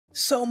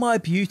So my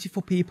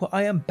beautiful people,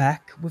 I am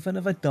back with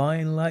another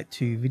Dying Light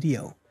 2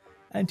 video,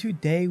 and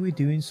today we're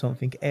doing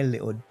something a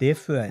little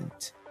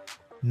different.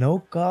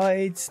 No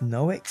guides,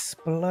 no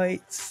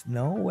exploits,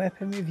 no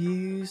weapon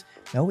reviews,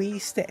 no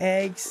Easter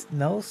eggs,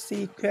 no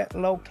secret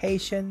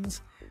locations.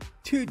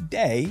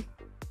 Today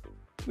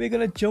we're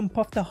gonna jump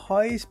off the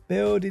highest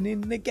building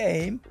in the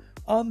game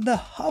on the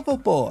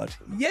hoverboard.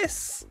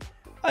 Yes,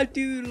 I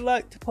do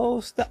like to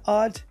post the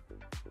odd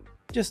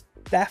just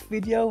daft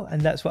video,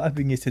 and that's what I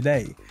bring you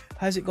today.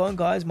 How's it going,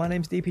 guys? My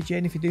name's DPJ,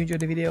 and if you do enjoy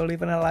the video,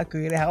 leaving a like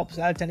really helps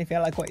out, and if you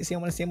like what you see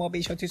and want to see more,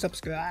 be sure to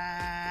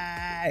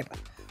subscribe.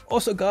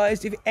 Also,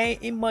 guys, if you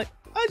ain't in my...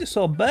 I just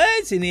saw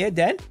birds in here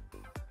then.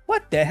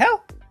 What the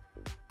hell?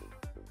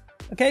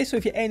 Okay, so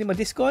if you ain't in my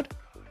Discord,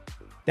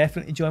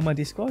 definitely join my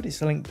Discord.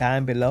 It's linked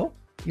down below.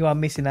 You are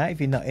missing out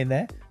if you're not in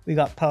there. We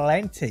got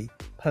plenty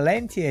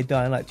of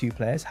Dying Light 2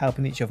 players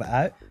helping each other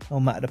out, no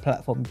matter the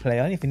platform you play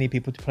on. If you need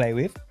people to play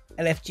with,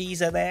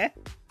 LFGs are there,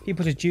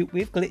 people to dupe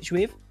with, glitch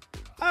with,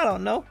 I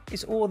don't know,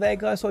 it's all there,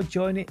 guys, so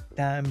join it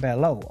down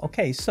below.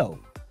 Okay, so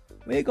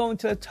we're going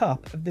to the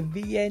top of the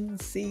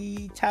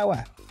VNC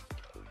tower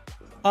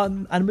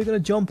and we're going to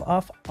jump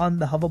off on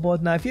the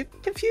hoverboard. Now if you're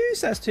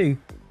confused as to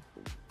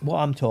what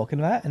I'm talking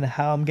about and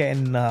how I'm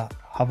getting a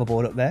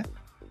hoverboard up there,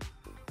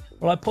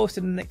 well, I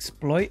posted an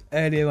exploit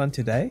earlier on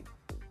today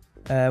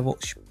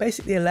which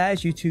basically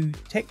allows you to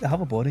take the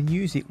hoverboard and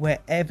use it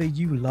wherever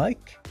you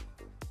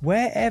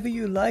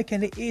like,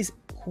 and it is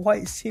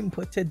quite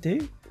simple to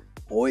do.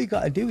 All you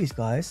gotta do is,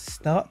 guys,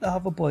 start the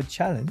hoverboard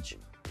challenge,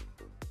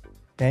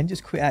 then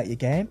just quit out your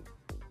game,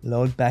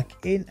 load back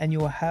in, and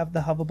you'll have the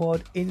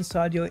hoverboard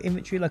inside your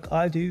inventory like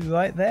I do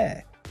right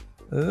there,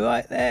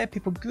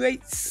 people.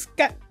 Great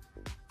scat,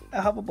 the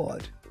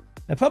hoverboard.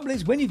 The problem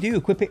is when you do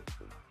equip it,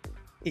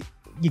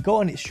 you go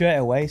on it straight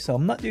away, so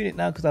I'm not doing it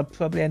now because I'll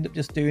probably end up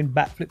just doing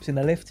backflips in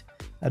the lift.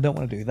 I don't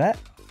want to do that,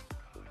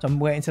 so I'm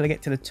waiting until I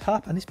get to the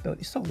top, and this build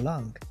is so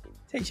long,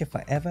 it takes you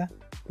forever.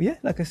 But yeah,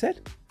 like I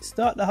said,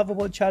 start the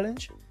hoverboard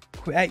challenge,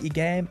 quit out your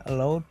game,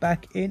 load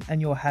back in,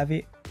 and you'll have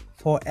it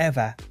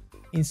forever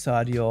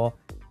inside your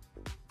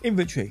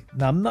inventory.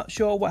 Now I'm not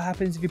sure what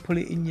happens if you put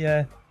it in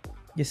your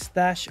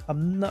stash.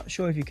 I'm not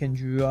sure if you can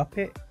drop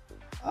it.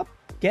 I'm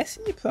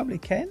guessing you probably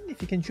can.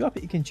 If you can drop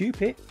it, you can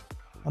dupe it.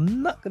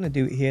 I'm not going to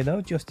do it here though,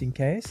 just in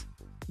case.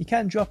 You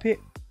can drop it.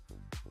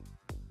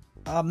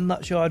 I'm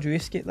not sure I'd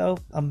risk it though.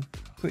 I'm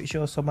pretty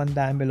sure someone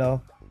down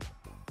below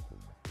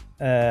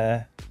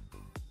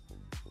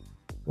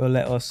will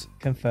let us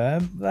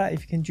confirm that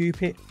if you can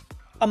dupe it.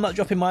 I'm not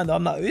dropping mine though.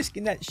 I'm not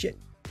risking that shit.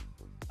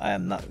 I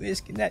am not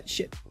risking that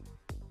shit.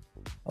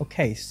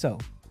 Okay, so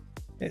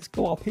let's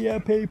go up here,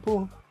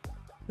 people.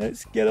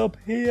 Let's get up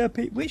here,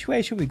 people. Which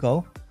way should we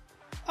go?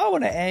 I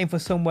want to aim for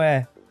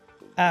somewhere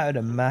out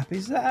of the map.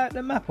 Is that out of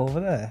the map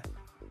over there?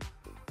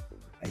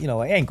 You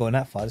know, it ain't going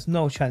that far. There's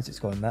no chance it's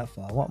going that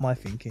far. What am I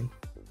thinking?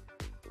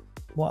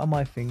 What am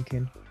I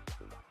thinking?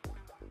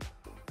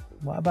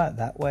 What about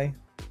that way?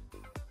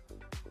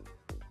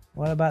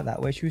 What about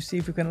that way? Should we see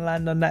if we can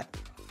land on that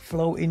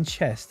floating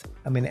chest?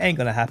 I mean, it ain't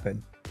gonna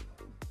happen.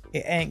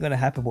 It ain't gonna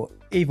happen, but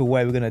either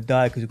way we're gonna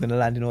die because we're gonna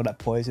land in all that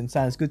poison.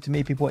 Sounds good to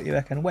me, people. What you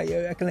reckon? What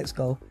you reckon? Let's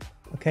go.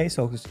 Okay,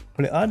 so just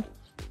put it on.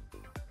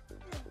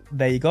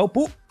 There you go.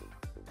 Boop.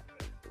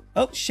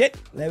 Oh shit,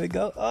 there we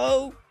go.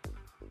 Oh,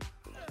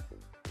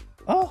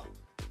 there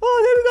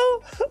we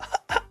go.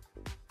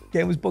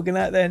 Game was bugging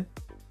out then.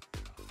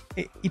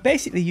 You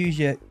basically use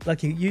you're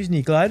using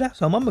your glider.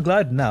 So I'm on my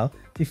glider now.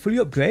 If you fully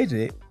upgraded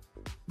it,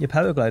 your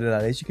paraglider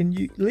that is, you can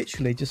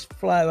literally just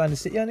fly around the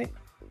city on it.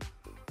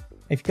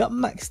 If you got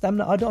max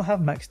stamina, I don't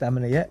have max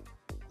stamina yet.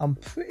 I'm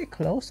pretty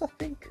close, I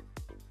think,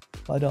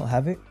 but I don't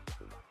have it.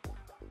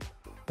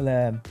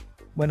 But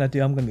when I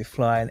do, I'm going to be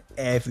flying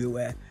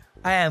everywhere.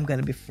 I am going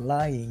to be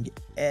flying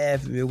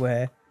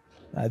everywhere.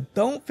 I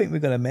don't think we're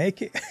going to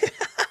make it.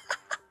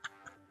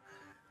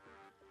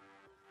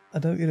 I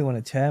don't really want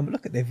to turn, but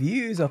look at the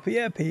views up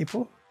here,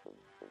 people.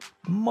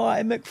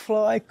 Mighty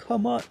McFly,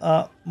 come on.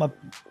 My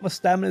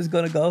stamina's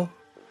going to go.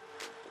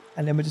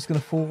 And then we're just going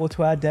to fall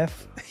to our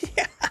death.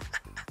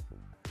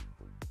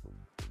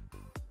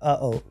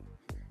 Uh-oh.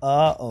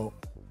 Uh-oh.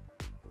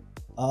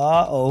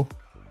 Uh-oh.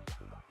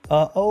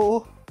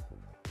 Uh-oh.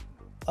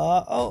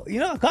 Uh-oh. You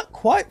know, I got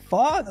quite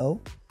far though.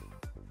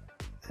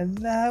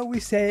 And now we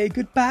say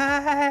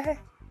goodbye.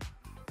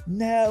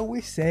 Now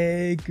we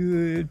say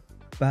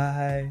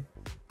goodbye.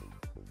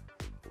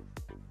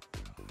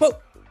 Whoa.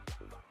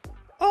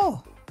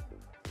 Oh.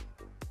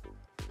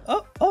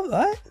 Oh,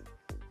 alright.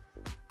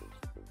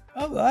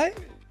 Alright.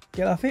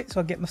 Get off it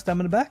so I get my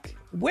stamina back.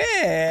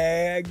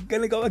 We're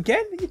gonna go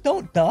again. You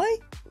don't die.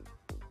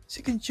 So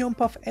you can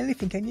jump off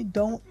anything and you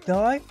don't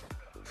die.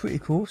 Pretty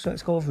cool. So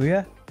let's go over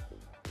here.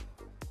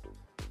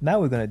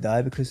 Now we're gonna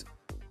die because,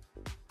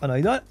 oh no,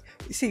 you don't.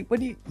 You see,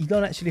 when you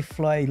don't actually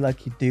fly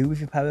like you do with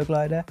your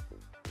paraglider,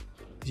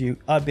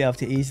 I'd be able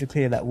to easily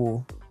clear that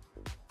wall.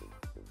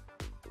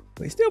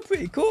 But it's still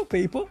pretty cool,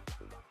 people.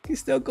 You can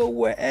still go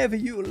wherever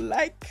you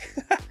like.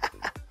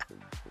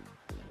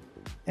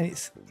 And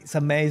it's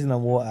amazing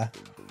on water.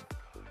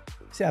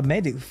 See, I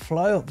made it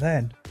fly up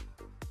then.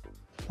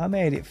 I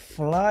made it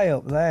fly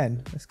up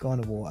then. Let's go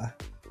on the water.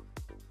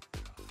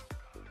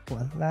 Go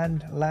on,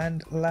 land,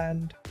 land,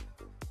 land.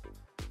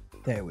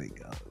 There we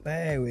go.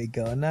 There we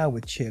go. Now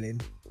we're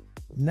chilling.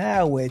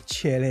 Now we're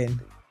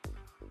chilling.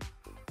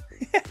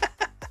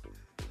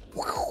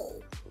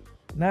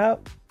 Now,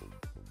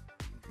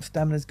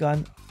 stamina's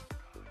gone.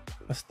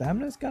 My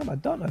stamina's gone. I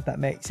don't know if that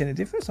makes any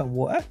difference on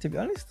water, to be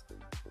honest.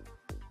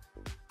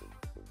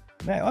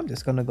 Mate, I'm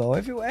just gonna go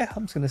everywhere.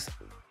 I'm just gonna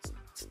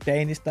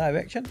stay in this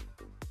direction.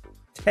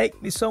 Take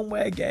me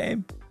somewhere,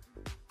 game.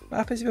 What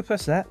happens if I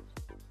press that?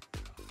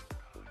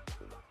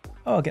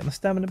 Oh, I'll get my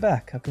stamina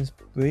back. I can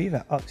breathe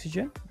that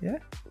oxygen. Yeah.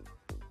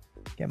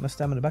 Get my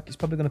stamina back. It's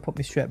probably gonna put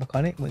me straight back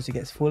on it once it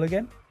gets full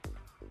again,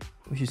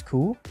 which is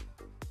cool.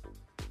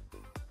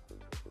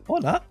 Or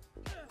not.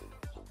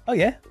 Oh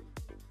yeah.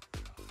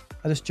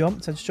 I just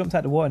jumped out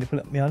of the water and it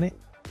put me on it.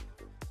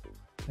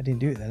 I didn't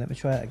do it then. Let me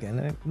try it again.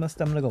 Let my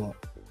stamina go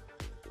up.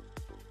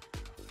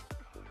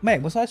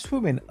 Mate, was I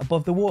swimming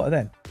above the water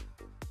then?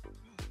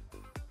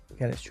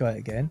 Okay, let's try it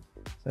again.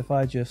 So if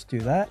I just do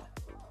that.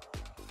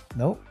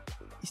 Nope.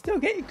 You still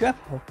get your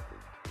grapple.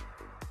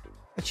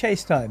 A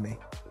chase started me.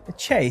 A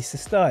chase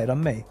has started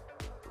on me.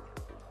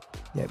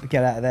 Yeah, but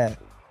get out of there.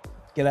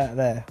 Get out of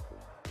there.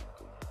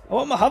 I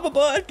want my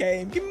hoverboard,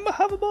 game. Give me my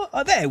hoverboard.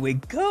 Oh, there we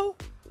go.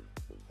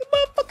 The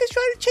motherfucker's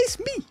trying to chase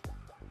me.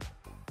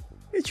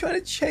 You're trying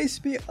to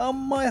chase me on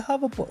my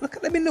hoverboard. Look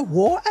at them in the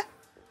water.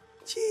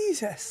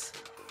 Jesus.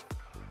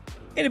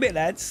 In a bit,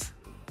 lads.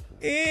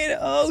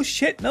 Oh,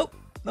 shit. Nope.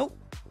 Nope.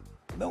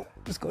 Nope.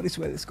 Let's go this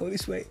way. Let's go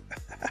this way.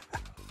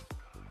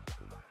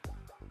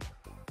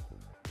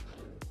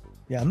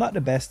 Yeah, I'm not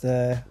the best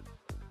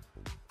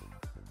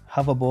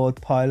hoverboard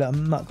pilot.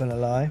 I'm not going to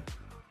lie.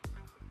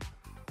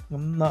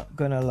 I'm not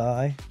gonna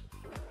lie.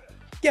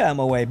 Get out of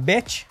my way,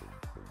 bitch.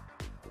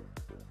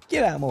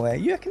 Get out of my way.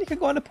 You reckon you can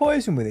go on the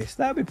poison with this?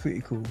 That'd be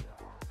pretty cool.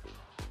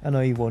 I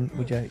know you wouldn't,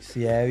 would you? It's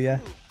the area.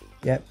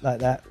 Yep, like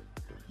that.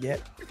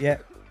 Yep,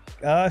 yep.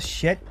 Oh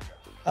shit.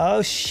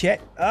 Oh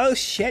shit. Oh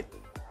shit.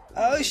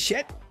 Oh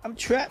shit. I'm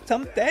trapped.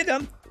 I'm dead.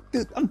 I'm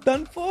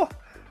done for.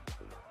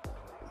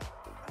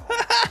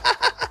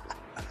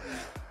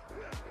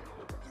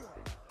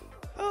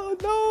 Oh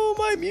no,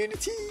 my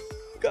immunity.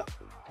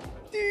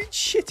 Dude,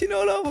 shitting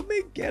all over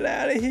me. Get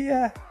out of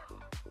here.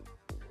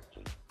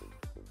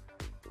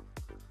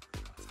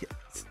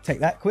 Let's take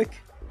that quick.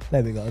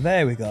 There we go.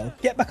 There we go.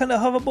 Get back on the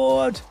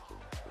hoverboard.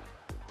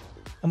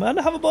 Am I on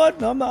the hoverboard?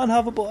 No, I'm not on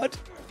hoverboard.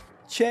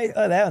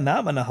 Oh, there. Now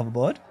I'm on the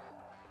hoverboard.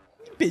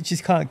 You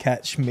bitches can't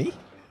catch me.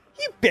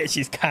 You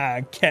bitches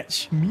can't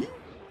catch me.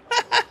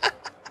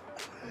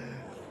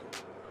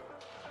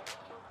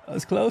 That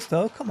was close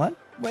though. Come on.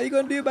 What are you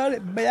going to do about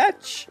it,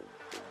 bitch?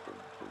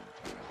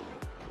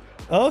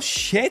 Oh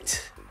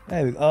shit!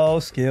 There we go. Oh,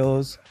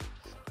 skills.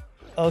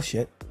 Oh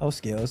shit. Oh,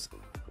 skills.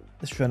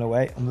 Let's run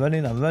away. I'm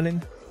running. I'm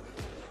running.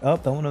 Oh,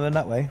 don't want to run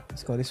that way.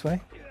 Let's go this way.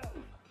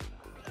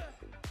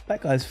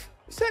 That guy's.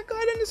 Is that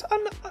guy then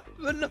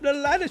running up the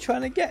ladder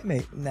trying to get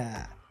me?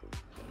 Nah.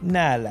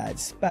 Nah,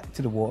 lads. Back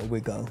to the water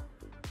we go.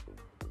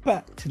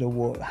 Back to the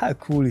water. How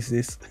cool is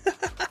this?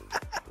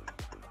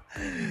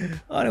 I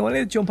only wanted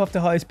to jump off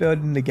the highest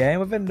building in the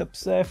game. I've ended up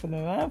surfing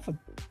around for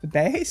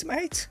days,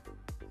 mate.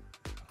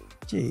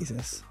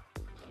 Jesus.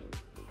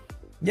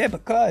 Yeah,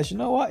 but guys, you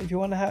know what? If you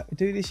want to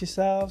do this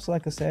yourselves,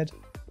 like I said,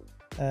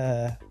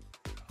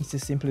 it's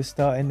as simple as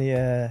starting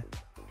the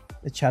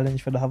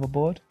challenge for the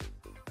hoverboard,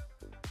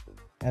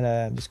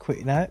 and just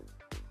quitting out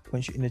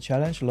once you're in the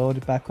challenge, load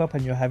it back up,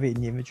 and you'll have it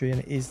in your inventory. And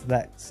it is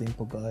that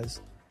simple,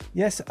 guys.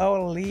 Yes, I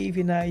will leave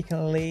you now. You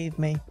can leave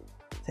me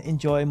to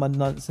enjoy my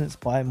nonsense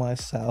by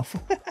myself.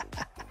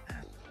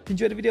 If you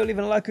enjoyed the video,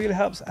 leaving a like really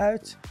helps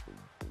out.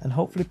 And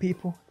hopefully,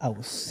 people, I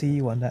will see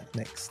you on that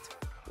next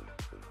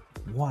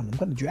one. I'm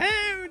gonna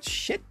drown.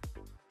 Shit.